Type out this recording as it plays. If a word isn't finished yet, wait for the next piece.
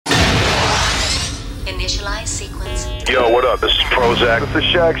Initialize sequence. Yo, what up? This is Prozac. This is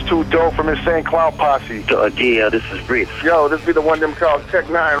Shag's Too Dope from Insane Clown Posse. This is Breeze. Yo, this be the one them called Tech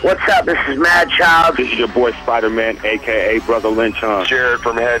 9. What's up? This is Mad Child. This is your boy Spider-Man, a.k.a. Brother Lynch. Jared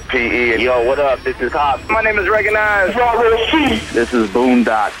from Head PE. Yo, what up? This is Hop. My name is Recognized. This is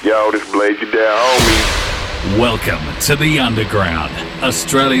Boondock. Yo, this Blade You Down, homie. Welcome to the Underground,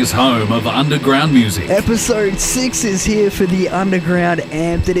 Australia's home of underground music. Episode 6 is here for the Underground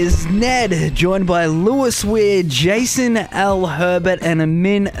Amped. It is Ned, joined by Lewis Weir, Jason L. Herbert, and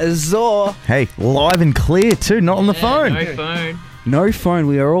Amin Azor. Hey, live and clear too, not on the phone. No phone. No phone.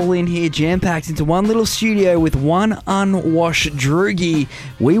 We are all in here jam-packed into one little studio with one unwashed droogie.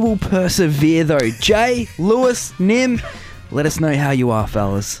 We will persevere though. Jay, Lewis, Nim, let us know how you are,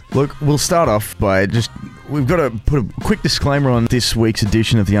 fellas. Look, we'll start off by we've got to put a quick disclaimer on this week's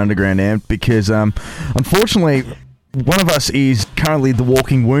edition of the Underground Amp because, unfortunately, one of us is currently the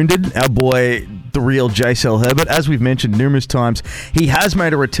walking wounded, our boy, the real JSL Herbert. As we've mentioned numerous times, he has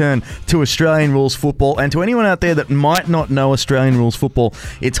made a return to Australian rules football. And to anyone out there that might not know Australian rules football,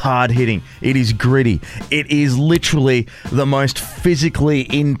 it's hard-hitting. It is gritty. It is literally the most physically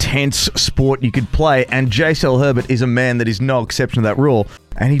intense sport you could play. And JSL Herbert is a man that is no exception to that rule.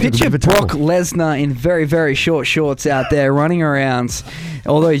 And he Picture Brock Lesnar in very, very short shorts out there running around.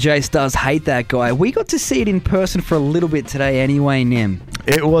 Although Jace does hate that guy. We got to see it in person for a little bit today anyway, Nim.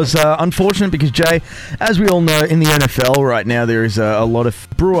 It was unfortunate because, Jay, as we all know, in the NFL right now, there is a lot of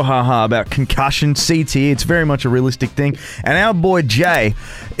brouhaha about concussion, CT. It's very much a realistic thing. And our boy, Jay,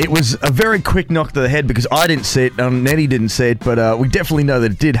 it was a very quick knock to the head because I didn't see it, Nettie didn't see it, but we definitely know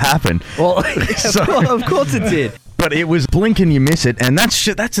that it did happen. Well, of course it did. But it was blink and you miss it, and that's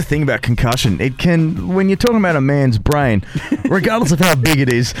the thing about concussion. It can, when you're talking about a man's brain, regardless of how big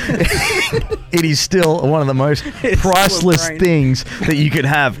it is, it is still one of the most priceless things that you could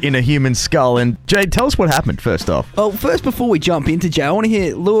have in a human skull. And Jay, tell us what happened first off. Oh, first before we jump into Jay, I want to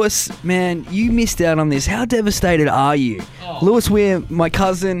hear, Lewis, man, you missed out on this. How devastated are you? Oh. Lewis Weir, my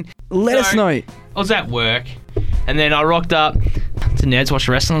cousin, let us know. I was at work, and then I rocked up to Ned's watch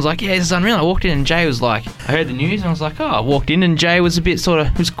wrestling. I was like, yeah, this is unreal. I walked in and Jay was like, I heard the news and I was like, oh, I walked in and Jay was a bit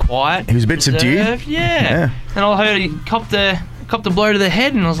he was quiet. He was a bit subdued? Yeah. And I heard he copped the blow to the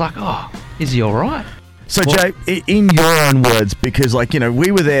head and I was like, oh, is he all right? So, Jay, in your own words, because,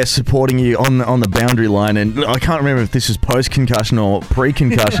 we were there supporting you on the boundary line, and I can't remember if this was post-concussion or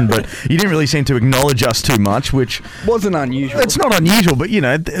pre-concussion, but you didn't really seem to acknowledge us too much, which wasn't unusual. It's not unusual, but,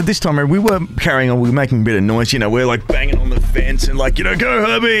 this time around, we were carrying on, we were making a bit of noise, we're, banging on the fence and, go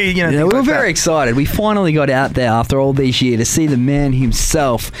Herbie, we were very excited. We finally got out there after all these years to see the man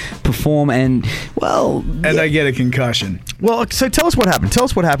himself perform, and, well... And they get a concussion. Well, so tell us what happened. Tell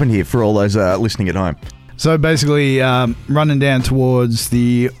us what happened here for all those listening at home. So basically, running down towards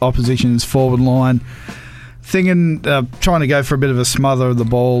the opposition's forward line, thinking, trying to go for a bit of a smother of the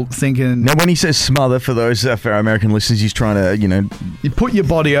ball, thinking... Now, when he says smother, for those for our American listeners, he's trying to, You put your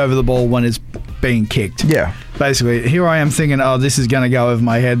body over the ball when it's being kicked. Yeah. Basically, here I am thinking, oh, this is going to go over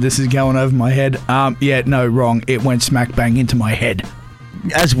my head, this is going over my head. Yeah, no, wrong. It went smack bang into my head.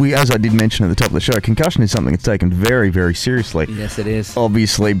 As I did mention at the top of the show, concussion is something that's taken very, very seriously. Yes, it is.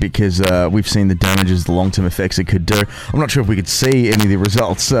 Obviously, because we've seen the damages, the long-term effects it could do. I'm not sure if we could see any of the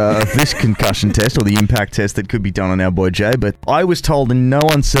results of this concussion test or the impact test that could be done on our boy Jay, but I was told in no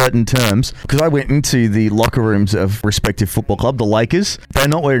uncertain terms, because I went into the locker rooms of respective football club, the Lakers. They're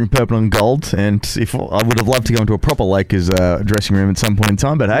not wearing purple and gold, and if I would have loved to go into a proper Lakers dressing room at some point in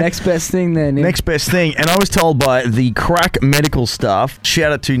time, but hey. Next best thing then. Next best thing. And I was told by the crack medical staff,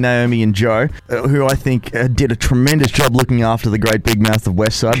 shout out to Naomi and Joe, who I think did a tremendous job looking after the great big mouth of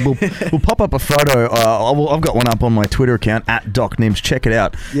Westside. We'll pop up a photo. I've got one up on my Twitter account, @DocNims. Check it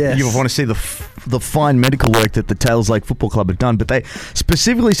out. Yes. You want to see the fine medical work that the Tails Lake Football Club have done. But they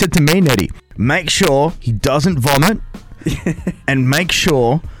specifically said to me, Nettie, make sure he doesn't vomit and make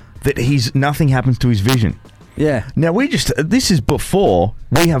sure that nothing happens to his vision. Yeah. Now, this is before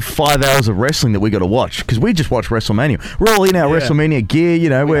we have 5 hours of wrestling that we got to watch, because we just watched Wrestlemania. We're all in our Wrestlemania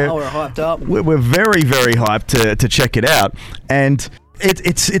gear, we're hyped up. We're very, very hyped to check it out. And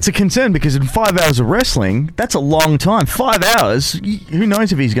it's a concern because in 5 hours of wrestling, that's a long time. 5 hours, who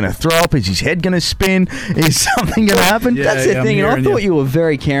knows if he's going to throw up? Is his head going to spin? Is something going to happen? Yeah, that's the thing. And I thought you were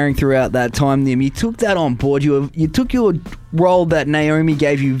very caring throughout that time, Nim. You took that on board. You took your role that Naomi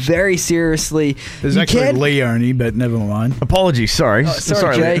gave you very seriously. There's actually Leonie, but never mind. Apologies, sorry.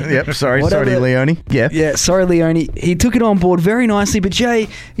 Sorry, Jay. Yep, sorry. Sorry, Leonie. Yeah. Yeah, sorry, Leonie. He took it on board very nicely, but Jay,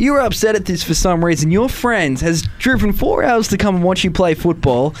 you were upset at this for some reason. Your friend has driven 4 hours to come and watch you play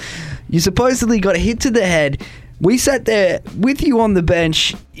football. You supposedly got hit to the head. We sat there with you on the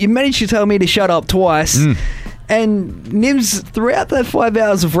bench. You managed to tell me to shut up twice. And Nims, throughout that 5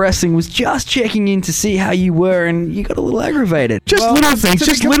 hours of wrestling, was just checking in to see how you were, and you got a little aggravated. Just little things.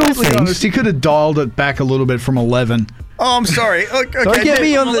 Just little things. Honest, you could have dialed it back a little bit from 11. Oh, I'm sorry. Okay, Don't get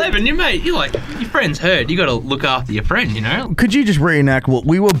me on the... 11, your mate, you're like, your friend's hurt. You got to look after your friend, you know? Could you just reenact what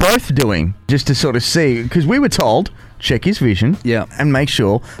we were both doing just to sort of see? Because we were told, check his vision and make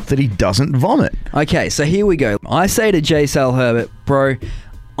sure that he doesn't vomit. Okay, so here we go. I say to J. Sal Herbert, bro,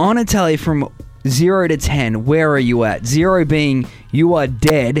 on a tally from 0 to 10, where are you at? 0 being you are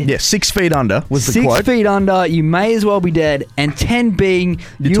dead. Yeah, 6 feet under was the 6 quote. feet under, you may as well be dead. And 10 being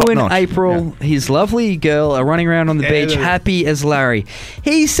You're you top and notch. April, his lovely girl, are running around on the beach happy as Larry.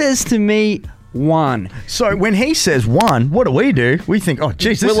 He says to me, 1. So when he says 1, what do? We think, oh,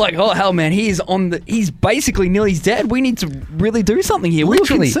 jeez, We're like, oh hell, man, he's basically nearly dead. We need to really do something here. We're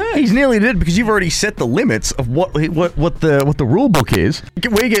literally, concerned. he's nearly dead because you've already set the limits of what the rule book is.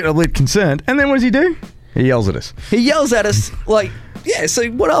 We get a little concerned, and then what does he do? He yells at us. He yells at us like, yeah, so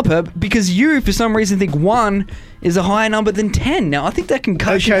what up, Herb? Because you, for some reason, think 1 is a higher number than 10. Now, I think that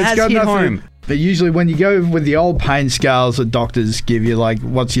concussion has hit home. But usually when you go with the old pain scales that doctors give you, like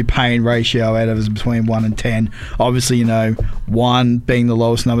what's your pain ratio out of is between 1 and 10. Obviously, you know, 1 being the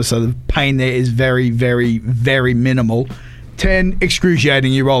lowest number, so the pain there is very, very, very minimal. 10,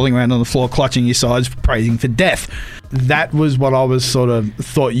 excruciating, you rolling around on the floor, clutching your sides, praising for death. That was what I was sort of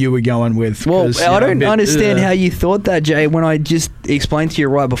thought you were going with. Well, I don't understand how you thought that, Jay, when I just explained to you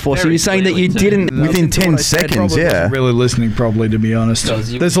right before. So you're saying that you didn't... Within 10 seconds, yeah. Really listening properly, to be honest.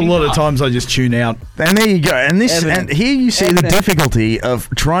 There's a lot of times I just tune out. And there you go. And here you see the difficulty of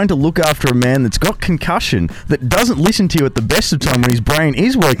trying to look after a man that's got concussion, that doesn't listen to you at the best of time when his brain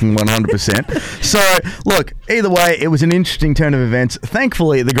is working 100%. So, look, either way, it was an interesting turn of events.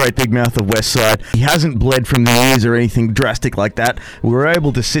 Thankfully, the great big mouth of Westside, he hasn't bled from the ears or anything drastic like that. We were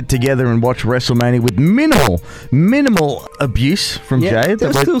able to sit together and watch WrestleMania with minimal abuse from Jay. There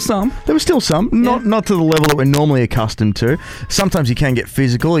was still some. There was still some. Not to the level that we're normally accustomed to. Sometimes he can get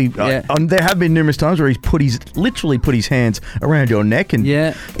physical. There have been numerous times where he's literally put his hands around your neck. And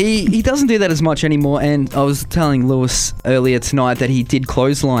he doesn't do that as much anymore. And I was telling Lewis earlier tonight that he did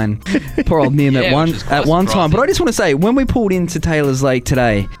clothesline poor old Nim at one time. But I just want to say, when we pulled into Taylor's Lake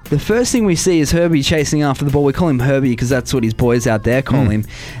today, the first thing we see is Herbie chasing after the ball. We call him Herbie because that's what his boys out there call him.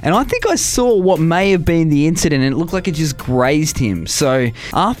 And I think I saw what may have been the incident, and it looked like it just grazed him. So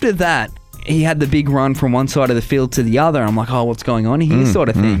after that, he had the big run from one side of the field to the other. I'm like, oh, what's going on here, sort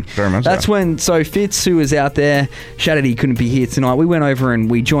of thing. Very much That's when, Fitz, who was out there, shouted he couldn't be here tonight. We went over and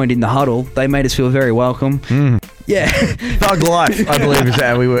we joined in the huddle. They made us feel very welcome. Yeah. Thug life, I believe, is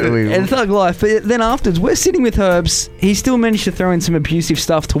how we were. And thug life. But then afterwards, we're sitting with Herbs. He still managed to throw in some abusive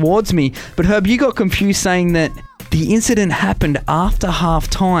stuff towards me. But Herb, you got confused saying that the incident happened after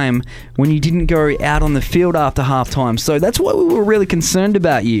halftime when you didn't go out on the field after halftime. So that's why we were really concerned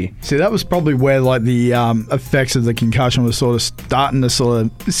about you. See, that was probably where like the effects of the concussion was sort of starting to sort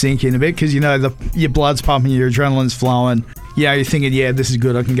of sink in a bit, because, you know, your blood's pumping, your adrenaline's flowing. Yeah, you're thinking, yeah, this is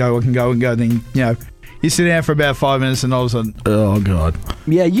good, I can go. Then, you know, you sit down for about 5 minutes and all of a sudden, oh, God.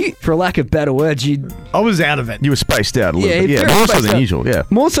 Yeah, you, for lack of better words, I was out of it. You were spaced out a little bit. Yeah, more so than usual, yeah.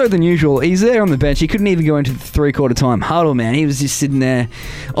 More so than usual. He's there on the bench. He couldn't even go into the three-quarter time huddle, man. He was just sitting there.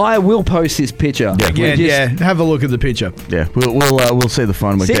 I will post this picture. Yeah, have a look at the picture. Yeah, we'll see the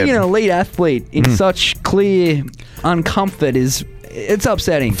fun. Seeing an elite athlete in such clear uncomfort is... It's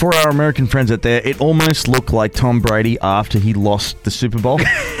upsetting. For our American friends out there, it almost looked like Tom Brady after he lost the Super Bowl.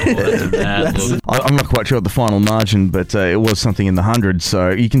 I'm not quite sure what the final margin, but it was something in the hundreds,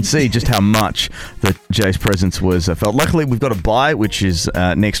 so you can see just how much that Jay's presence was felt. Luckily, we've got a bye, which is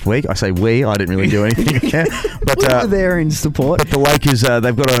next week. I say I didn't really do anything. But we were there in support. But the Lakers,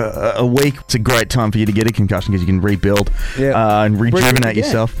 they've got a week. It's a great time for you to get a concussion because you can rebuild and rejuvenate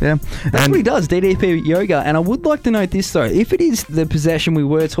yourself. Yeah, that's what he does, DDP yoga. And I would like to note this, though. If it is the possession we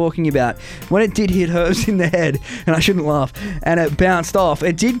were talking about, when it did hit Herbs in the head, and I shouldn't laugh, and it bounced off,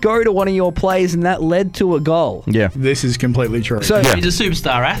 it did go to one of your plays, and that led to a goal. Yeah. This is completely true. So he's a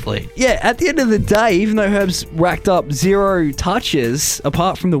superstar athlete. Yeah, at the end of the day, even though Herbs racked up 0 touches,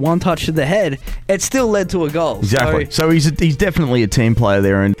 apart from the 1 touch to the head, it still led to a goal. Exactly. So he's definitely a team player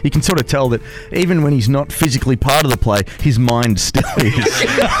there, and you can sort of tell that even when he's not physically part of the play, his mind still is.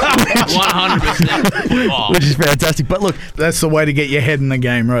 100%. Which is fantastic. But look, that's the way to to get your head in the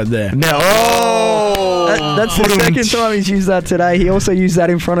game right there. Now, That's the second time he's used that today. He also used that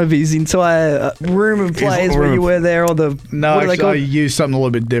in front of his entire room of players when you were there. Or the No, what do they actually, call I it? used something a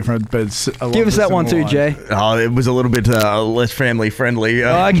little bit different, but it's along Give us the that one too, similar Jay. Oh, it was a little bit less family friendly.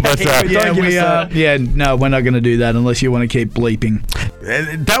 Okay. But, Don't give us that. No, we're not going to do that unless you want to keep bleeping.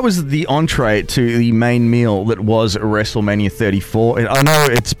 that was the entree to the main meal that was WrestleMania 34. And I know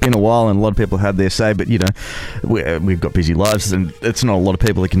it's been a while and a lot of people had their say, but, you know, we've got busy lives and it's not a lot of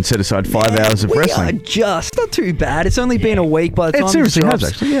people that can set aside 5 hours of We wrestling. are just not too bad. It's only been a week by the time It seriously drops.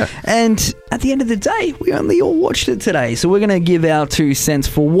 has, actually, yeah. And at the end of the day, we only all watched it today. So we're going to give our 2 cents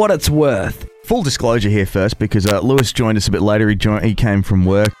for what it's worth. Full disclosure here first, because Lewis joined us a bit later. He came from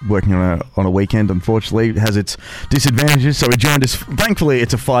working on a weekend. Unfortunately, it has its disadvantages. So he joined us. Thankfully,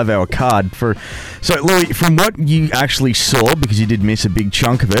 it's a 5-hour card for. So Louis, from what you actually saw, because you did miss a big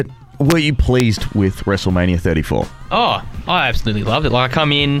chunk of it, were you pleased with WrestleMania 34? Oh, I absolutely loved it. Like, I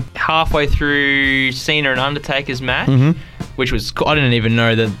come in halfway through Cena and Undertaker's match, which was, I didn't even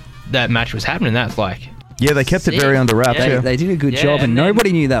know that match was happening. That's like... Yeah, they kept it very under wraps. Yeah. Yeah. They did a good Yeah, job, and and then-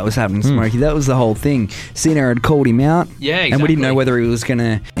 nobody knew that was happening, Smokey. That was the whole thing. Cena had called him out, Yeah, and we didn't know exactly. whether he was going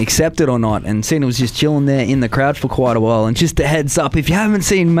to accept it or not. And Cena was just chilling there in the crowd for quite a while. And just a heads up, if you haven't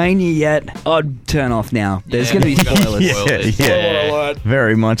seen Mania yet, I'd turn off now. There's Yeah. going to be spoilers. Yeah.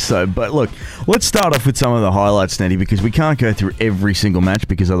 Very much so. But look, let's start off with some of the highlights, Nettie, because we can't go through every single match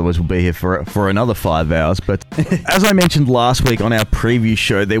because otherwise we'll be here for another 5 hours. But as I mentioned last week on our preview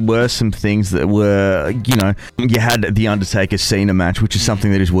show, there were some things that were, you know, you had the Undertaker Cena match, which is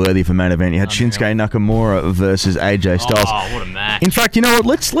something that is worthy of a main event. You had Shinsuke Nakamura versus AJ Styles. Oh, what a match. In fact, you know what?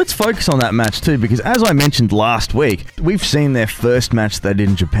 Let's focus on that match too, because as I mentioned last week, we've seen their first match they did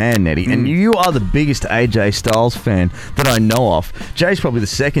in Japan, Nettie, and you are the biggest AJ Styles fan that I know of. Jay's probably the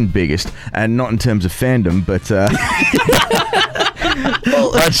second biggest, and not in terms of fandom, but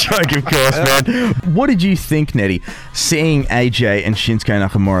that's joke, of course, man. What did you think, Nettie, seeing AJ and Shinsuke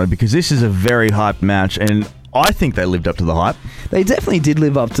Nakamura? Because this is a very hyped match, and I think they lived up to the hype. They definitely did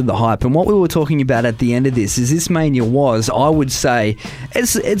live up to the hype, and what we were talking about at the end of this Mania was, I would say,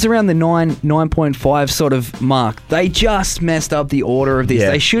 it's around the 9.5 sort of mark. They just messed up the order of this.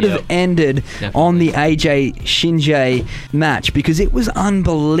 Yeah. They should have ended on the AJ Shinji match, because it was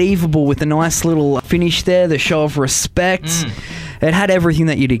unbelievable with a nice little finish there, the show of respect. It had everything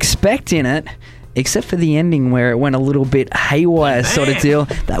that you'd expect in it, except for the ending where it went a little bit haywire sort of deal.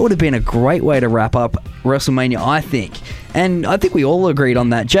 That would have been a great way to wrap up WrestleMania, I think. And I think we all agreed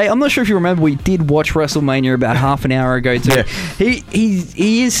on that. Jay, I'm not sure if you remember, we did watch WrestleMania about half an hour ago too. Yeah.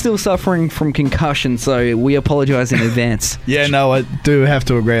 He is still suffering from concussion, so we apologise in advance. Yeah, no, I do have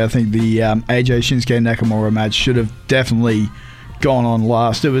to agree. I think the AJ Shinsuke Nakamura match should have definitely gone on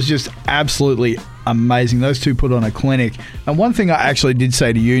last. It was just absolutely amazing. Those two put on a clinic. And one thing I actually did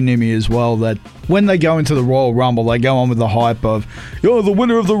say to you, Nimi, as well, that when they go into the Royal Rumble, they go on with the hype of, the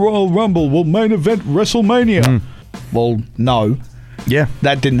winner of the Royal Rumble will main event WrestleMania. Well, no. Yeah.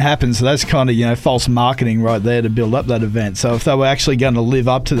 That didn't happen, so that's kind of, false marketing right there to build up that event. So if they were actually going to live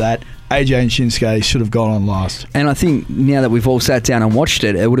up to that, AJ and Shinsuke should have gone on last. And I think now that we've all sat down and watched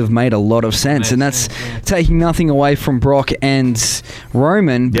it, it would have made a lot of sense. And that's taking nothing away from Brock and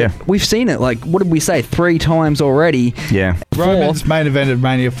Roman. But we've seen it, like, what did we say, 3 times already? Yeah. Roman's main evented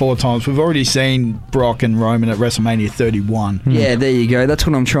Mania 4 times. We've already seen Brock and Roman at WrestleMania 31. Yeah, there you go. That's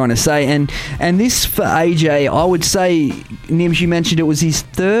what I'm trying to say. And this for AJ, I would say, Nims, you mentioned it was his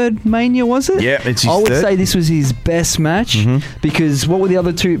 3rd Mania, was it? Yeah, it's his I would 3rd. say this was his best match, because what were the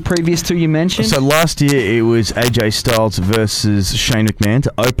other previous two you mentioned? So last year it was AJ Styles versus Shane McMahon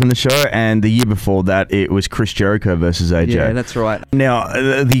to open the show, and the year before that it was Chris Jericho versus AJ. Yeah, that's right. Now,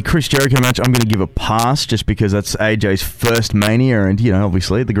 the Chris Jericho match, I'm going to give a pass just because that's AJ's first Mania, and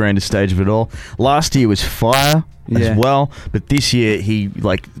obviously the grandest stage of it all. Last year was fire as well, but this year he's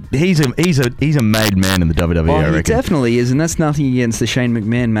a made man in the WWE. I reckon. He definitely is, and that's nothing against the Shane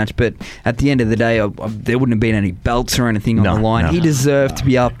McMahon match, but at the end of the day, there wouldn't have been any belts or anything on the line. No. He deserved to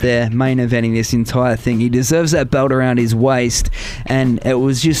be up there, main eventing this entire thing. He deserves that belt around his waist, and it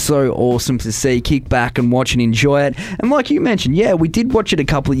was just so awesome to see. Kick back and watch and enjoy it. And like you mentioned, we did watch it a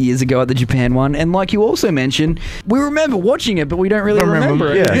couple of years ago at the Japan one, and like you also mentioned, we remember watching it, but we don't really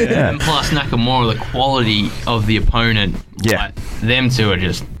remember it. And plus Nakamura, the quality of the opponent, like, them two are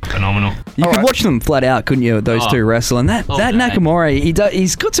just phenomenal. You could watch them flat out, couldn't you? Those two wrestle, and that Nakamura,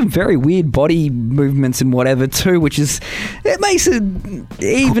 he's got some very weird body movements and whatever too, which makes it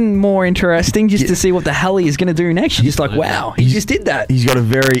even more interesting just to see what the hell he is going to do next. You're just like, wow, he just did that. He's got a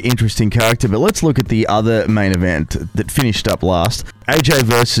very interesting character. But let's look at the other main event that finished up last. AJ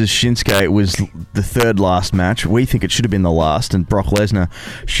versus Shinsuke was the third last match. We think it should have been the last, and Brock Lesnar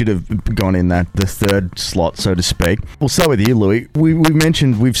should have gone in the third slot, so to speak. We'll start with you, Louis. We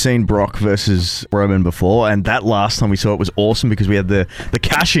mentioned we've seen Brock versus Roman before, and that last time we saw it was awesome because we had the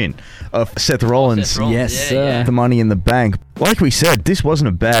cash-in of Seth Rollins. Yes, sir. The Money in the Bank. Like we said, this wasn't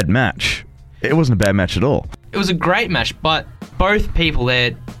a bad match. It wasn't a bad match at all. It was a great match, but both people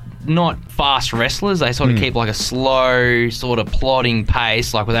there, not fast wrestlers. They sort of keep like a slow, sort of plodding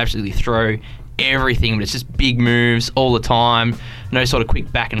pace, like with absolutely throw everything, but it's just big moves all the time. No sort of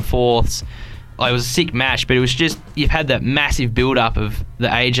quick back and forths. Like, it was a sick match, but it was just, you've had that massive build-up of the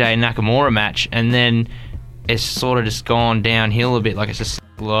AJ and Nakamura match, and then it's sort of just gone downhill a bit. Like, it's just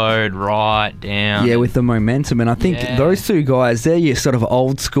slowed right down. Yeah, with the momentum. And I think those two guys, they're your sort of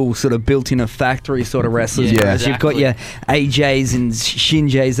old school, sort of built in a factory sort of wrestlers. Yeah, You've got your AJs and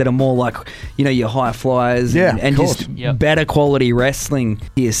Shinjays that are more like, your high flyers and just better quality wrestling,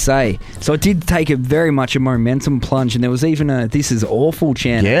 you say. So it did take very much a momentum plunge, and there was even a "this is awful"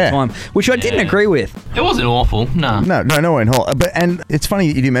 chant at the time, which I didn't agree with. It wasn't awful, no. No way in hell. And it's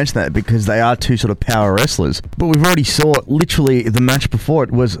funny you do mention that because they are two sort of power wrestlers. But we've already saw literally the match before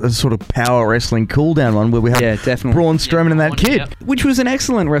it was a sort of power wrestling cool down one where we had Braun Strowman and that kid. Which was an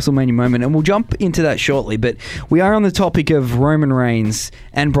excellent WrestleMania moment, and we'll jump into that shortly. But we are on the topic of Roman Reigns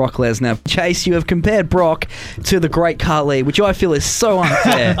and Brock Lesnar. Chase, you have compared Brock to the Great Khali, which I feel is so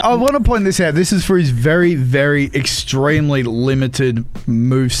unfair. I want to point this out. This is for his very, very extremely limited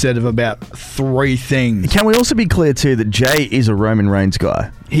moveset of about 3 things. Can we also be clear too that Jay is a Roman Reigns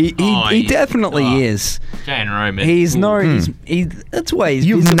guy? He definitely is. Jay and Roman. That's why he's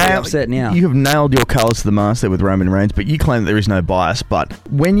visibly upset now. You have nailed your colours to the mast there with Roman Reigns, but you claim that there is no bias. But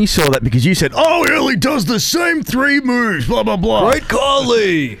when you saw that, because you said, "Oh, he only does the same 3 moves," blah blah blah. Great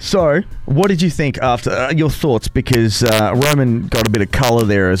Khali. So, what did you think after your thoughts? Because Roman got a bit of colour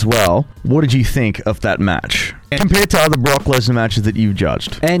there as well. What did you think of that match compared to other Brock Lesnar matches that you've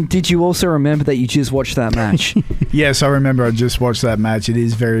judged? And did you also remember that you just watched that match? Yes, I remember. I just watched that match. It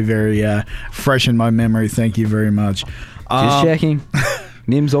is very, very fresh in my memory. Thank you very much. Just checking.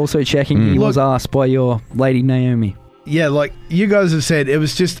 Nim's also checking. He was asked by your lady Naomi. Yeah, like you guys have said, it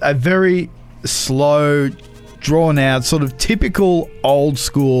was just a very slow, drawn out, sort of typical old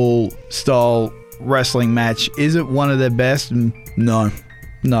school style wrestling match. Is it one of their best? No,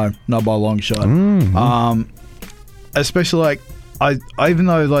 not by a long shot. Especially like I even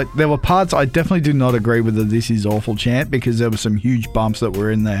though like there were parts I definitely do not agree with the "this is awful" chant, because there were some huge bumps that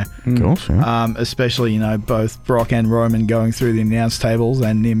were in there. Gosh, yeah. Especially both Brock and Roman going through the announce tables,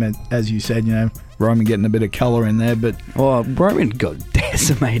 and him, as you said, Roman getting a bit of colour in there, but Roman got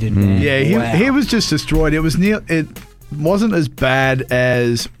decimated, man. Yeah, he was just destroyed. It wasn't as bad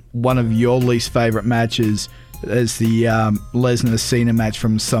as one of your least favourite matches, as the Lesnar Cena match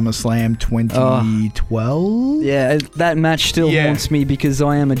from SummerSlam 2012. Yeah, that match still haunts me because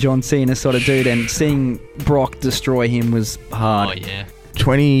I am a John Cena sort of dude, and seeing Brock destroy him was hard. Oh yeah.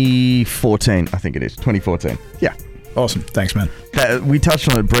 2014, I think it is. 2014. Yeah. Awesome. Thanks, man. We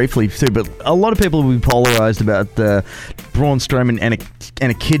touched on it briefly too, but a lot of people will be polarized about Braun Strowman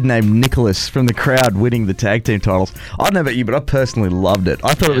and a kid named Nicholas from the crowd winning the tag team titles. I don't know about you, but I personally loved it.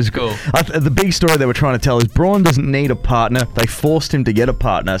 I thought it was cool. The big story they were trying to tell is Braun doesn't need a partner. They forced him to get a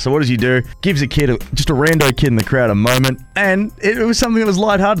partner. So what does he do? Gives a kid, just a rando kid in the crowd, a moment, and it was something that was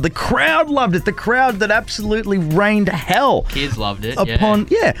lighthearted. The crowd loved it. The crowd that absolutely rained hell. Kids loved it.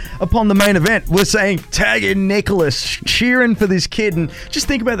 Upon the main event, we're saying tag in Nicholas, cheering for this kid, and just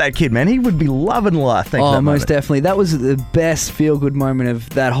think about that kid, man. He would be loving life. Most definitely. That was the best feel-good moment of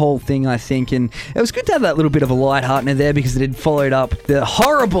that whole thing, I think, and it was good to have that little bit of a lighthearted there because it had followed up the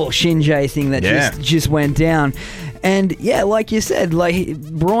horrible Shinjay thing that just went down. And yeah, like you said,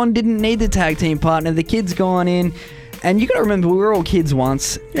 Braun didn't need the tag team partner. The kid's gone in. And you got to remember, we were all kids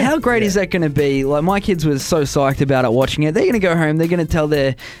once. How great is that going to be? Like, my kids were so psyched about it watching it. They're going to go home. They're going to tell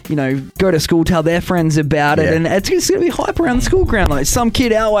their, go to school, tell their friends about it. And it's going to be hype around the school ground. Like, some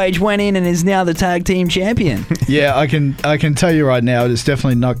kid our age went in and is now the tag team champion. Yeah, I can tell you right now, it's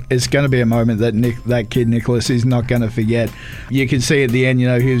definitely not. It's going to be a moment that that kid Nicholas is not going to forget. You can see at the end,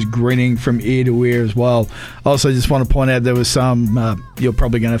 he was grinning from ear to ear as well. Also, just want to point out there was some. You're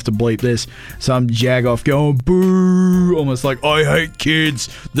probably going to have to bleep this. Some jagoff going boo, almost like I hate kids.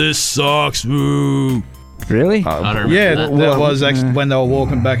 This sucks. Boo. Really? I don't remember Yeah, that. that was actually when they were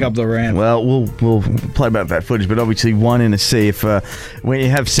walking back up the ramp. Well, we'll play about that footage, but obviously one in a sea. If when you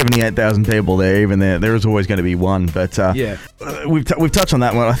have 78,000 people there, even there is always going to be one. But Yeah. we've touched on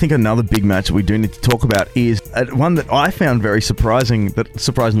that one. I think another big match that we do need to talk about is one that I found very surprisingly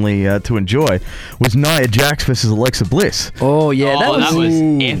to enjoy was Nia Jax versus Alexa Bliss. Oh, yeah. that was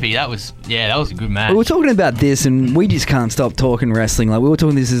Ooh. epic. That was a good match. We were talking about this, and we just can't stop talking wrestling. Like, we were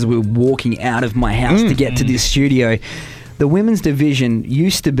talking this as we were walking out of my house to get to this studio. The women's division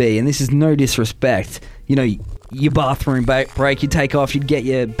used to be, and this is no disrespect, you know, your bathroom break, you take off, you'd get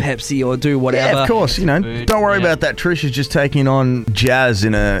your Pepsi or do whatever. Yeah, of course. You know, don't worry about that. Trish is just taking on Jazz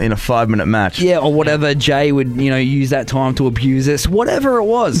in a 5-minute match. Yeah, or whatever. Jay would, use that time to abuse us, whatever it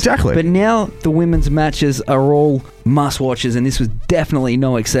was. Exactly. But now the women's matches are all must-watches, and this was definitely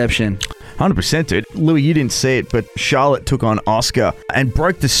no exception. 100%, dude. Louis, you didn't see it, but Charlotte took on Asuka and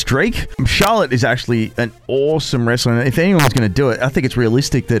broke the streak. Charlotte is actually an awesome wrestler, and if anyone's going to do it, I think it's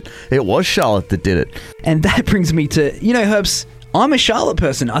realistic that it was Charlotte that did it. And that brings me to, Herbs, I'm a Charlotte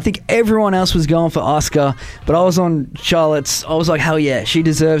person. I think everyone else was going for Asuka, but I was on Charlotte's. I was like, hell yeah, she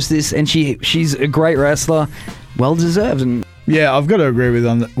deserves this, and she's a great wrestler. Well deserved. And Yeah, I've got to agree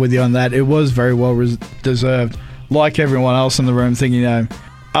with you on that. It was very well deserved. Like everyone else in the room thinking,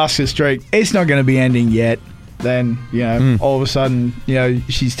 Asuka's streak, it's not going to be ending yet. Then, all of a sudden,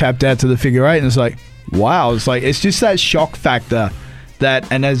 she's tapped out to the figure 8, and it's like, wow. It's just that shock factor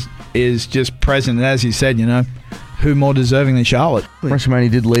and as is just present. And as you said, who more deserving than Charlotte?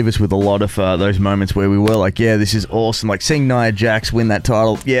 WrestleMania did leave us with a lot of those moments where we were like, yeah, this is awesome. Like seeing Nia Jax win that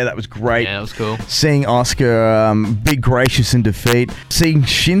title, yeah, that was great. Yeah, that was cool. Seeing Asuka be gracious in defeat. Seeing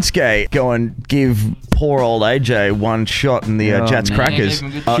Shinsuke go and give poor old AJ one shot in the Jats Crackers.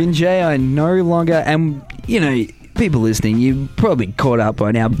 Shinjay, I no longer, and people listening, you probably caught up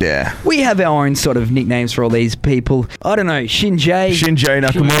by now. Yeah. We have our own sort of nicknames for all these people. I don't know, Shinjay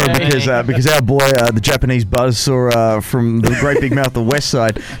Nakamura, because our boy, the Japanese buzzsaw from the Great Big Mouth, the West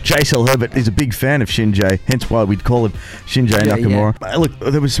Side, J-Cell Herbert, is a big fan of Shinjay, hence why we'd call him Shinjay Nakamura. Yeah. Look,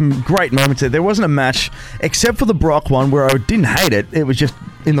 there was some great moments there. There wasn't a match, except for the Brock one, where I didn't hate it. It was just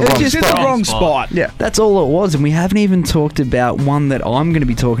in the wrong spot. Yeah. That's all it was, and we haven't even talked about one that I'm going to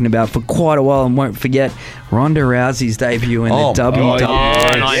be talking about for quite a while and won't forget, Ronda Rousey's debut in the WWE.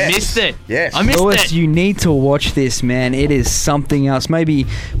 And I missed it. Yes. I missed Lewis, it. you need to watch this, man. It is something else. Maybe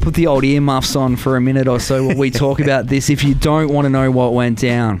put the old earmuffs on for a minute or so while we talk about this if you don't want to know what went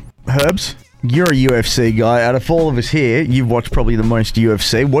down. Herbs, you're a UFC guy. Out of all of us here, you've watched probably the most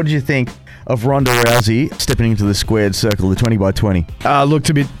UFC. What did you think of Ronda Rousey stepping into the squared circle, the 20x20? Look,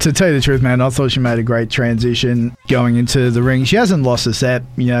 to tell you the truth, man, I thought she made a great transition going into the ring. She hasn't lost a step.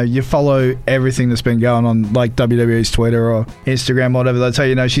 You follow everything that's been going on, like WWE's Twitter or Instagram, whatever. They'll tell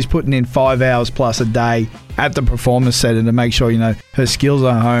you, she's putting in 5 hours plus a day at the performance center to make sure, her skills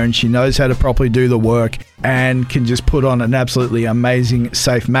are honed. She knows how to properly do the work and can just put on an absolutely amazing,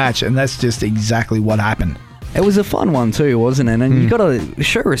 safe match. And that's just exactly what happened. It was a fun one too, wasn't it? And you got to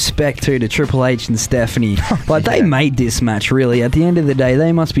show respect too to Triple H and Stephanie. Like they made this match really. At the end of the day,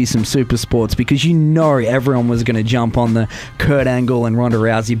 they must be some super sports because everyone was going to jump on the Kurt Angle and Ronda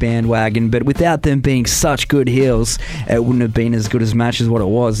Rousey bandwagon. But without them being such good heels, it wouldn't have been as good as match as what it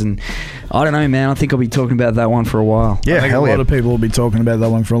was. And I don't know, man. I think I'll be talking about that one for a while. Yeah, I think a lot of people will be talking about that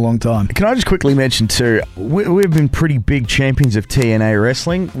one for a long time. Can I just quickly mention too, we've been pretty big champions of TNA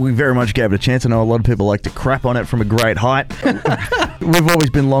wrestling. We very much gave it a chance. I know a lot of people like to crap on it from a great height. We've always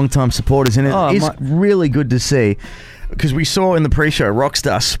been long-time supporters, and it's really good to see. Because we saw in the pre-show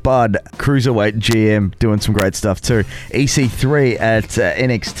Rockstar Spud, Cruiserweight GM, doing some great stuff too. EC3 at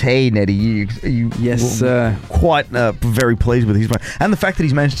NXT, Nettie, you yes, sir. Quite very pleased with his play. And the fact that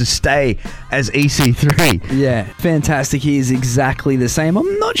he's managed to stay as EC3. Yeah, fantastic. He is exactly the same.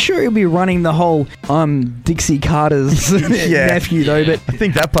 I'm not sure he'll be running the whole Dixie Carter's nephew though. But I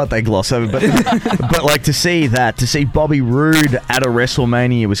think that part they gloss over. But like to see Bobby Roode at a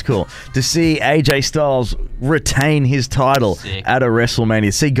WrestleMania was cool. To see AJ Styles retain his title at a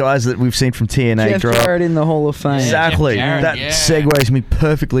WrestleMania. See guys that we've seen from TNA Jeff Jarrett in the Hall of Fame. Exactly. That segues me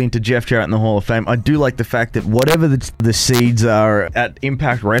perfectly into Jeff Jarrett in the Hall of Fame. I do like the fact that whatever the seeds are at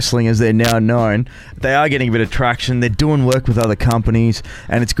Impact Wrestling as they're now known, they are getting a bit of traction. They're doing work with other companies,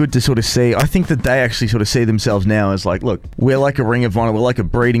 and it's good to sort of see. I think that they actually sort of see themselves now as like, look, we're like a Ring of Honor. We're like a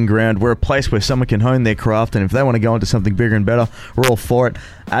breeding ground. We're a place where someone can hone their craft, and if they want to go into something bigger and better, we're all for it.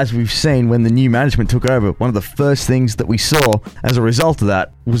 As we've seen when the new management took over, one of the first things that we saw as a result of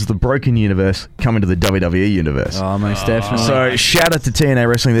that was the Broken Universe coming to the WWE Universe. Oh, most definitely. So shout out to TNA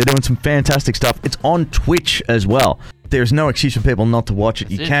Wrestling. They're doing some fantastic stuff. It's on Twitch as well. There's no excuse for people not to watch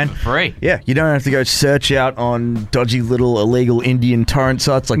it. You can. For free. Yeah, you don't have to go search out on dodgy little illegal Indian torrent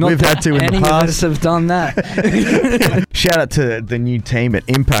sites like Not we've had that to in any the of past. us have done that. Shout out to the new team at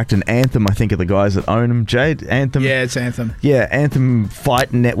Impact and Anthem, I think, are the guys that own them. Jade, Anthem. Yeah, it's Anthem. Yeah, Anthem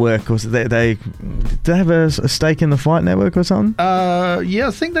Fight Network. Or they have a stake in the Fight Network or something? Yeah,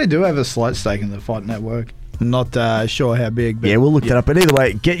 I think they do have a slight stake in the Fight Network. Not sure how big. But Yeah, we'll look that up. But either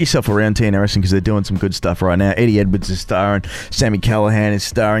way, get yourself around TNA Wrestling because they're doing some good stuff right now. Eddie Edwards is starring. Sammy Callahan is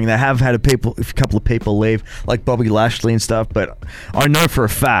starring. They have had a couple of people leave, like Bobby Lashley and stuff. But I know for a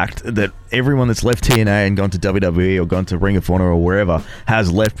fact that everyone that's left TNA and gone to WWE or gone to Ring of Honor or wherever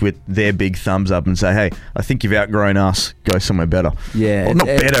has left with their big thumbs up and say, hey, I think you've outgrown us. Go somewhere better. Yeah. Well, not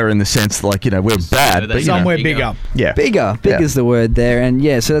better in the sense like, we're bad. But, somewhere bigger. Yeah. Bigger is the word there, and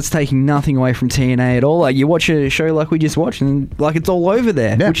yeah, so that's taking nothing away from TNA at all. Like you watch a show like we just watched, and like it's all over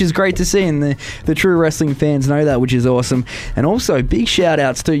there, which is great to see, and the true wrestling fans know that, which is awesome. And also, big shout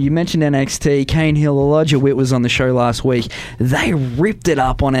outs too. You mentioned NXT. Kane Hill, Elijah Witt was on the show last week. They ripped it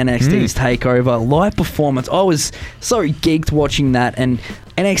up on NXT's Takeover live performance. I was so geeked watching that, and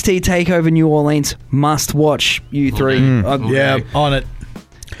NXT Takeover New Orleans must watch. You three, Yeah, on it.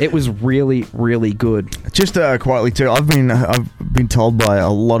 It was really, really good. Just quietly too, I've been told by a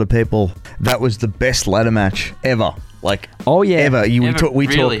lot of people that was the best ladder match ever. Like, oh yeah, ever. We Ever, talk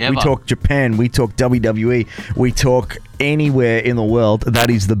ever. Japan, we talk WWE, we talk anywhere in the world.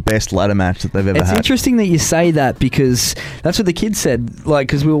 That is the best ladder match that they've ever It's had. interesting that you say that because that's what the kids said. Like,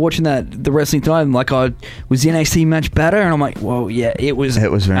 because we were watching the wrestling tonight, and like, was the NXT match better? And I'm like, well, yeah, it was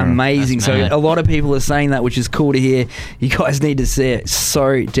very amazing. That's So mad. a lot of people are saying that, which is cool to hear. You guys need to see it.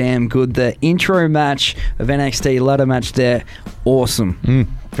 So damn good. The intro match of NXT ladder match there, awesome.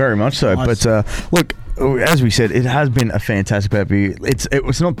 Very much so. Nice. But look, as we said, it has been a fantastic pay-per-view. It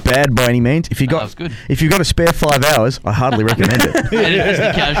was not bad by any means. If you've was good. got a spare 5 hours, I hardly recommend it. It's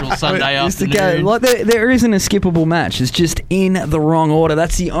the casual Sunday Just to afternoon. go, like there isn't a skippable match. It's just in the wrong order.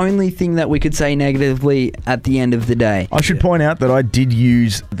 That's the only thing that we could say negatively at the end of the day. I should point out that I did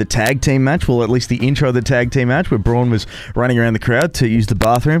use the tag team match, well, at least the intro of the tag team match, where Braun was running around the crowd to use the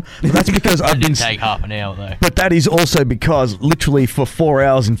bathroom. But that's because I've It been. did take half an hour though. But that is also because literally for 4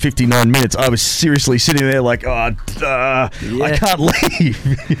 hours and 59 minutes, I was seriously sitting there like, I can't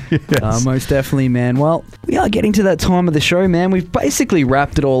leave. Most definitely, man. Well, we are getting to that time of the show, man. We've basically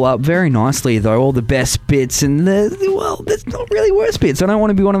wrapped it all up very nicely, though. All the best bits and there's not really worst bits. I don't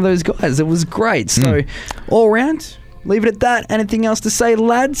want to be one of those guys. It was great. So, all around, leave it at that. Anything else to say,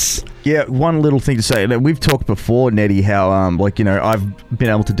 lads? Yeah, one little thing to say. We've talked before, Nettie, how I've been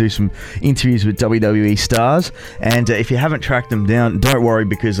able to do some interviews with WWE stars, and if you haven't tracked them down, don't worry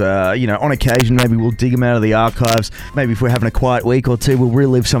because on occasion maybe we'll dig them out of the archives. Maybe if we're having a quiet week or two, we'll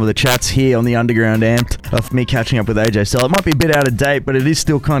relive some of the chats here on the Underground Amped of me catching up with AJ Styles. It might be a bit out of date, but it is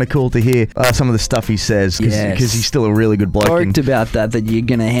still kind of cool to hear some of the stuff he says because he's still a really good bloke. Joked about that you're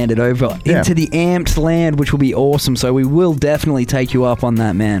going to hand it over into the Amped land, which will be awesome. So we will definitely take you up on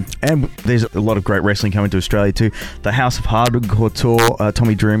that, man. And there's a lot of great wrestling coming to Australia too. The House of Hardcore tour,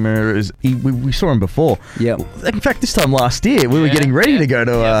 Tommy Dreamer, we saw him before. Yep. In fact, this time last year, we were getting ready to go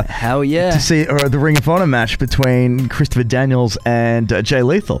to hell yeah to see the Ring of Honor match between Christopher Daniels and Jay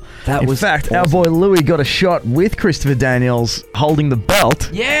Lethal. In fact, our boy Louis got a shot with Christopher Daniels holding the belt.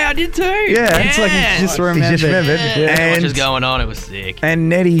 Yeah, I did too. Yeah, it's like he just remembered. Yeah. What was And, going on? It was sick. and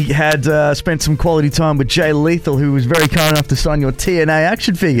Nettie had spent some quality time with Jay Lethal, who was very kind enough to sign your TNA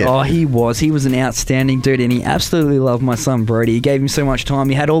action figure. Oh, he was an outstanding dude, and he absolutely loved my son Brody. He gave him so much time.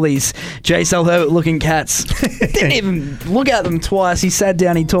 He had all these J. Sal Herbert looking cats. Didn't even look at them twice. He sat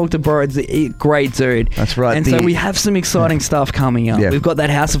down, he talked to Brody. Great dude. That's right. And so we have some exciting stuff coming up. Yeah. We've got that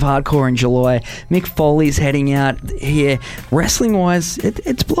House of Hardcore in July. Mick Foley's heading out here. Wrestling wise,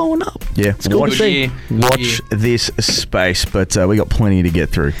 it's blowing up. Yeah, It's cool to see. watch this space, but we got plenty to get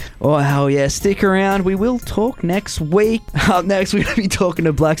through. Oh, hell yeah. Stick around. We will talk next week. Up next, we're going to be talking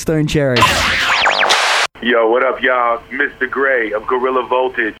to Blackstone Cherry. Yo, what up, y'all? It's Mr. Gray of Gorilla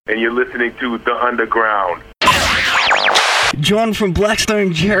Voltage, and you're listening to The Underground. John from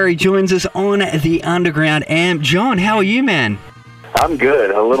Blackstone Cherry joins us on the Underground Amp. John, how are you, man? I'm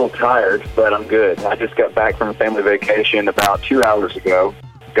good. A little tired, but I'm good. I just got back from a family vacation about 2 hours ago.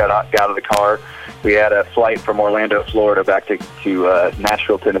 Got out of the car. We had a flight from Orlando, Florida, back to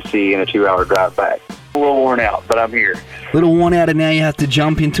Nashville, Tennessee, and a 2-hour drive back. A little worn out, but I'm here. Little one out, and now you have to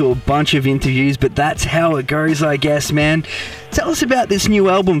jump into a bunch of interviews, but that's how it goes, I guess, man. Tell us about this new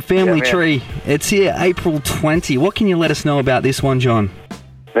album, Family Tree. It's here April 20. What can you let us know about this one, John?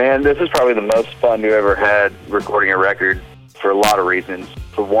 Man, this is probably the most fun you ever had recording a record for a lot of reasons.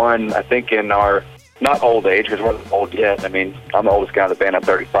 For one, I think in our not old age, because we're not old yet. I mean, I'm the oldest guy in the band. I'm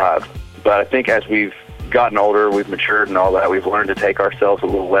 35. But I think as we've gotten older, we've matured and all that, we've learned to take ourselves a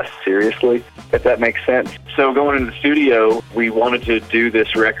little less seriously, if that makes sense. So going into the studio, we wanted to do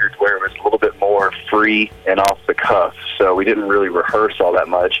this record where it was a little bit more free and off the cuff. So we didn't really rehearse all that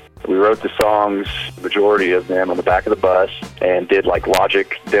much. We wrote the songs, the majority of them, on the back of the bus and did like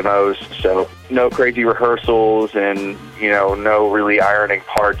Logic demos. So no crazy rehearsals and, no really ironing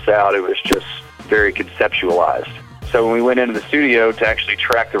parts out. It was just very conceptualized. So when we went into the studio to actually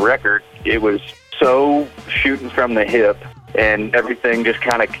track the record, it was so shooting from the hip, and everything just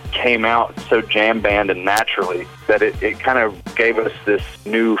kind of came out so jam band and naturally that it kind of gave us this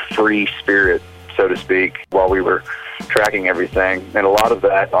new free spirit, so to speak, while we were tracking everything. And a lot of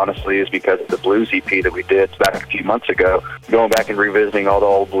that, honestly, is because of the blues EP that we did back a few months ago, going back and revisiting all the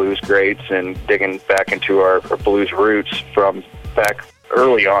old blues greats and digging back into our blues roots from back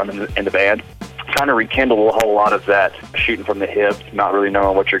early on in the band. Kind of rekindled a whole lot of that shooting from the hip, not really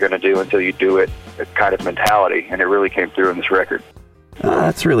knowing what you're going to do until you do it kind of mentality, and it really came through in this record.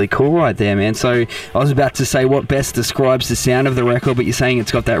 That's really cool right there, man. So I was about to say what best describes the sound of the record, but you're saying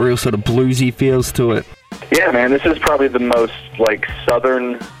it's got that real sort of bluesy feels to it. Yeah, man, this is probably the most like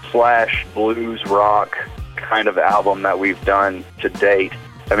southern / blues rock kind of album that we've done to date.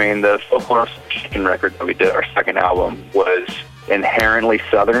 I mean, the Folklore Chicken record that we did, our second album, was inherently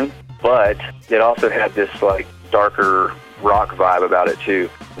southern, but it also had this like darker rock vibe about it too.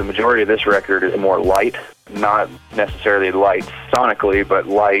 The majority of this record is more light, not necessarily light sonically, but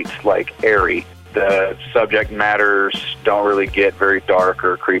light, like airy. The subject matters don't really get very dark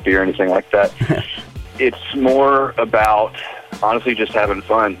or creepy or anything like that. It's more about honestly just having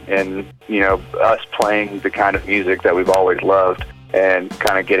fun and, us playing the kind of music that we've always loved and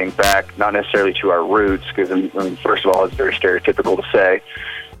kind of getting back, not necessarily to our roots, because first of all, it's very stereotypical to say,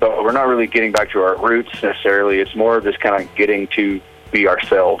 but we're not really getting back to our roots necessarily. It's more of just kind of getting to be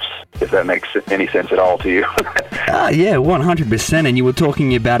ourselves, if that makes any sense at all to you. Yeah, 100%. And you were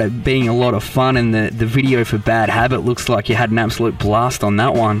talking about it being a lot of fun, and the video for Bad Habit looks like you had an absolute blast on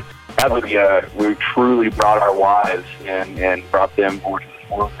that one. We truly brought our wives and brought them more to the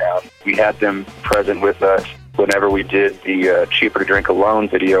foreground. We had them present with us whenever we did the Cheaper to Drink Alone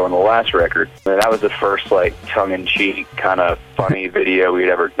video on the last record. And that was the first tongue-in-cheek kind of funny video we'd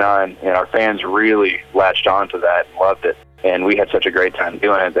ever done, and our fans really latched onto that and loved it. And we had such a great time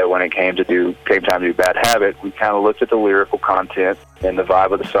doing it that when it came time to do Bad Habit, we kind of looked at the lyrical content and the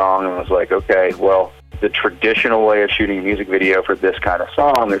vibe of the song and was like, okay, well, the traditional way of shooting a music video for this kind of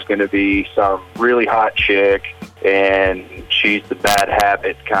song is going to be some really hot chick and she's the bad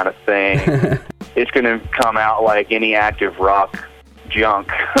habit kind of thing. It's going to come out like any active rock junk.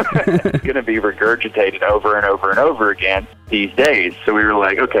 It's going to be regurgitated over and over and over again these days. So we were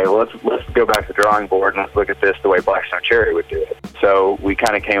like, okay, well, let's go back to the drawing board and let's look at this the way Black Stone Cherry would do it. So we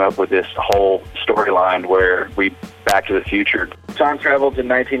kind of came up with this whole storyline where we Back to the Future. Time traveled to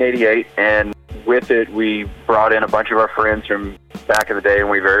 1988, and with it, we brought in a bunch of our friends from back in the day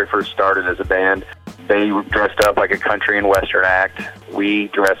when we very first started as a band. They dressed up like a country and western act. We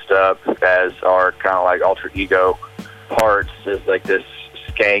dressed up as our kind of like alter ego parts, as like this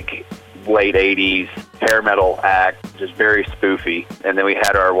skank late 80s hair metal act, just very spoofy. And then we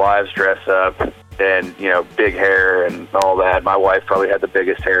had our wives dress up and, big hair and all that. My wife probably had the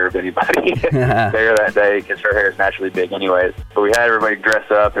biggest hair of anybody there that day because her hair is naturally big anyways. But we had everybody dress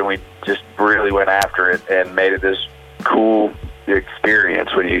up and we just really went after it and made it this cool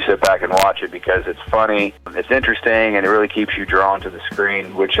experience when you sit back and watch it, because it's funny, it's interesting, and it really keeps you drawn to the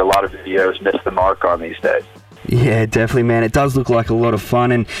screen, which a lot of videos miss the mark on these days. Yeah, definitely, man. It does look like a lot of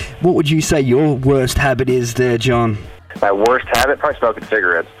fun. And what would you say your worst habit is there, John? My worst habit? Probably smoking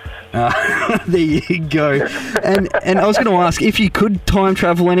cigarettes. There you go. And I was going to ask, if you could time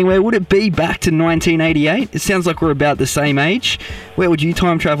travel anywhere, would it be back to 1988? It sounds like we're about the same age. Where would you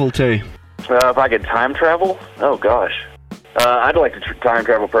time travel to? If I could time travel? Oh, gosh. I'd like to time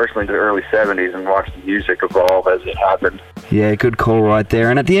travel personally to the early 70s and watch the music evolve as it happened. Yeah, good call right there.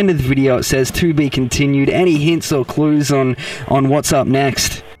 And at the end of the video, it says to be continued. Any hints or clues on what's up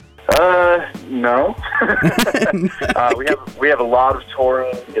next? No. We have a lot of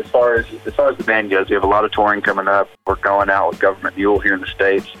touring as far as the band goes. We have a lot of touring coming up. We're going out with Government Mule here in the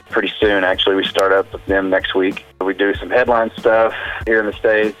States pretty soon. Actually, we start up with them next week. We do some headline stuff here in the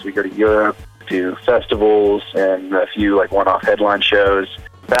States. We go to Europe, to festivals, and a few one-off headline shows.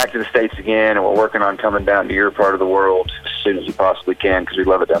 Back to the States again, and we're working on coming down to your part of the world as soon as we possibly can, because we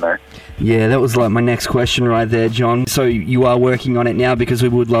love it down there. Yeah, that was my next question right there, John. So you are working on it now, because we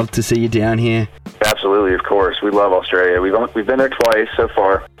would love to see you down here. Absolutely. Absolutely, of course. We love Australia. We've been there twice so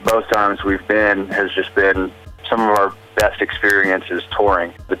far. Both times we've been has just been some of our best experiences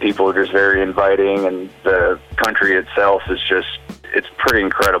touring. The people are just very inviting, and the country itself is it's pretty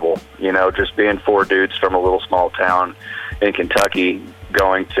incredible. You know, just being 4 dudes from a little small town in Kentucky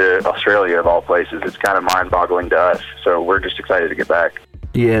going to Australia, of all places, it's kind of mind-boggling to us. So we're just excited to get back.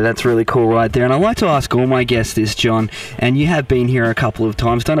 Yeah, that's really cool right there. And I like to ask all my guests this, John, and you have been here a couple of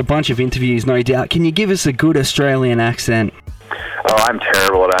times, done a bunch of interviews, no doubt. Can you give us a good Australian accent? Oh, I'm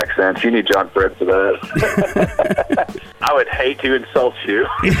terrible at accents. You need John Fred for that. I would hate to insult you.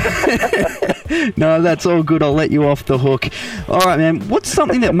 No, that's all good. I'll let you off the hook. All right, man. What's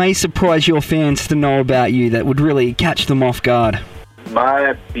something that may surprise your fans to know about you that would really catch them off guard?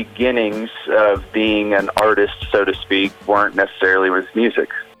 My beginnings of being an artist, so to speak, weren't necessarily with music.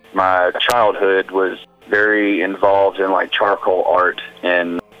 My childhood was very involved in like charcoal art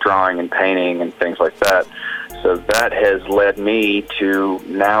and drawing and painting and things like that. So that has led me to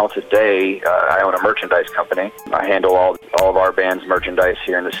now today, I own a merchandise company. I handle all of our band's merchandise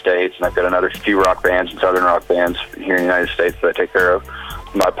here in the States, and I've got another few rock bands and southern rock bands here in the United States that I take care of.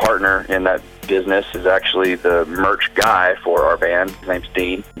 My partner in that business is actually the merch guy for our band. His name's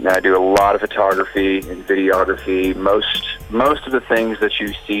Dean. And I do a lot of photography and videography. Most of the things that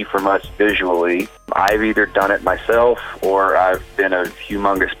you see from us visually, I've either done it myself or I've been a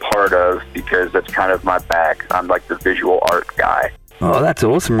humongous part of, because that's kind of my bag. I'm like the visual art guy. Oh, that's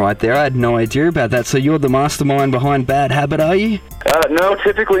awesome right there. I had no idea about that. So you're the mastermind behind Bad Habit, are you? No,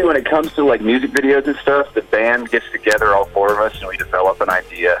 typically when it comes to like music videos and stuff, the band gets together, all 4 of us, and we develop an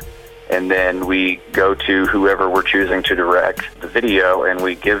idea. And then we go to whoever we're choosing to direct the video, and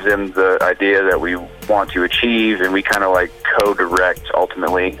we give them the idea that we want to achieve, and we kind of like co-direct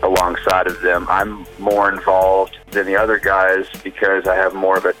ultimately alongside of them. I'm more involved than the other guys because I have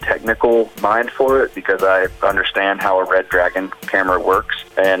more of a technical mind for it, because I understand how a Red Dragon camera works,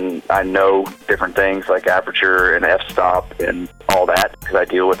 and I know different things like aperture and f-stop and all that, because I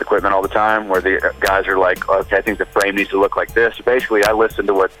deal with equipment all the time, where the guys are like, okay, I think the frame needs to look like this. So basically, I listen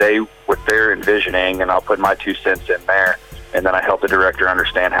to what they're envisioning, and I'll put my 2 cents in there, and then I help the director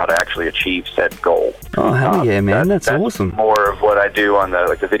understand how to actually achieve said goal. Oh, hell yeah, man. That's awesome. More of what I do on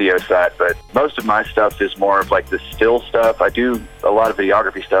the video side, but most of my stuff is more of like the still stuff. I do a lot of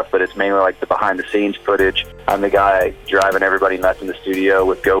videography stuff, but it's mainly like the behind-the-scenes footage. I'm the guy driving everybody nuts in the studio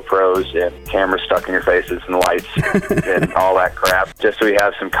with GoPros and cameras stuck in your faces and lights and all that crap, just so we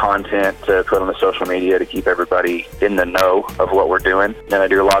have some content to put on the social media to keep everybody in the know of what we're doing. And I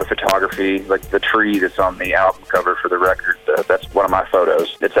do a lot of photography, like the tree that's on the album cover for the record. That's one of my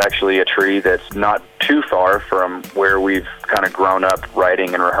photos. It's actually a tree that's not too far from where we've kind of grown up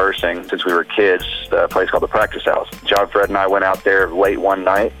writing and rehearsing since we were kids, a place called the Practice House. John Fred and I went out there late one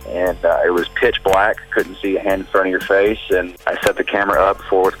night, and it was pitch black, couldn't see a hand in front of your face, and I set the camera up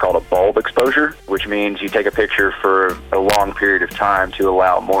for what's called a bulb exposure, which means you take a picture for a long period of time to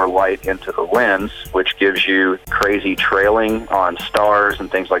allow more light into the lens, which gives you crazy trailing on stars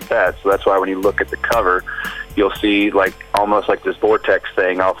and things like that. So that's why when you look at the cover, you'll see like almost like this vortex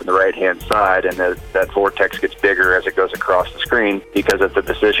thing off on the right-hand side, and that vortex gets bigger as it goes across the screen because of the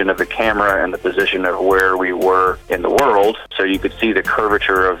position of the camera and the position of where we were in the world. So you could see the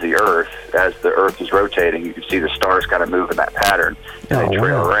curvature of the Earth as the Earth is rotating. You could see the stars kind of move in that pattern, and they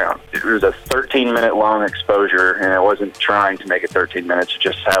trail around. It was a 13-minute long exposure, and I wasn't trying to make it 13 minutes. It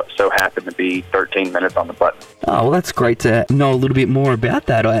just so happened to be 13 minutes on the button. Oh, well, that's great to know a little bit more about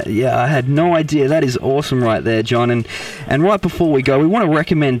that. I had no idea. That is awesome right there, John. And right before we go, we want a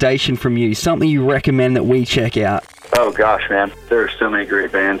recommendation from you, something you recommend that we check out. Oh, gosh, man. There are so many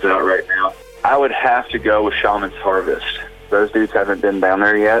great bands out right now. I would have to go with Shaman's Harvest. Those dudes haven't been down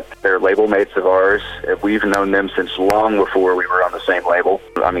there yet. They're label mates of ours. We've known them since long before we were on the same label.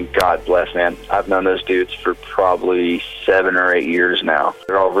 I mean, God bless, man. I've known those dudes for probably 7 or 8 years now.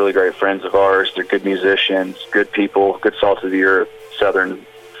 They're all really great friends of ours. They're good musicians, good people, good salt of the earth, southern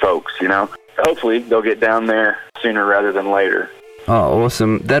folks, you know? Hopefully, they'll get down there sooner rather than later. Oh,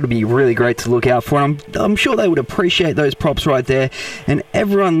 awesome. That would be really great to look out for. I'm sure they would appreciate those props right there. And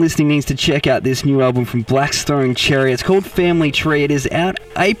everyone listening needs to check out this new album from Blackstone Cherry. It's called Family Tree. It is out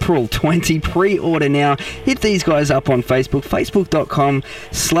April 20. Pre-order now. Hit these guys up on Facebook,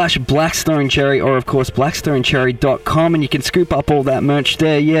 facebook.com/Blackstone Cherry, or of course blackstonecherry.com, and you can scoop up all that merch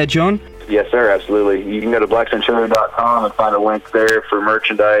there. Yeah, John? Yes, sir, absolutely. You can go to blackstonecherry.com and find a link there for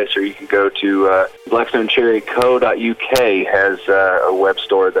merchandise, or you can go to blackstonecherryco.uk has a web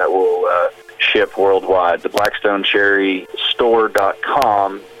store that will ship worldwide. The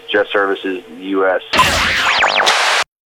blackstonecherrystore.com just services the U.S.